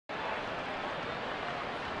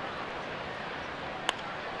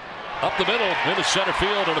Up the middle into center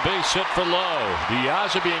field and a base hit for Lowe. De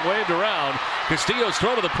Aza being waved around. Castillo's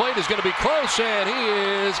throw to the plate is going to be close, and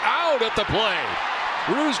he is out at the plate.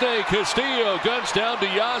 Rusney Castillo guns down De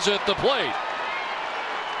Aza at the plate.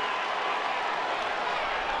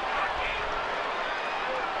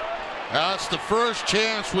 That's the first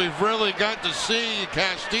chance we've really got to see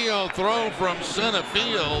Castillo throw from center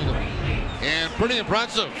field, and pretty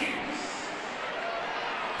impressive.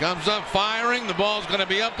 Comes up firing. The ball's going to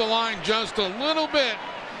be up the line just a little bit,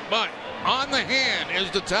 but on the hand is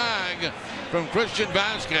the tag from Christian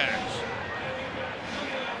Vasquez.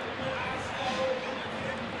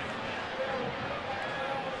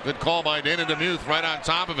 Good call by Dana DeMuth right on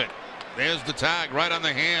top of it. There's the tag right on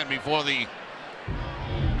the hand before the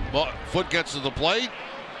foot gets to the plate.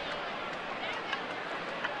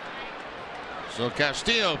 So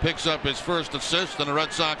Castillo picks up his first assist in a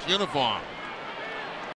Red Sox uniform.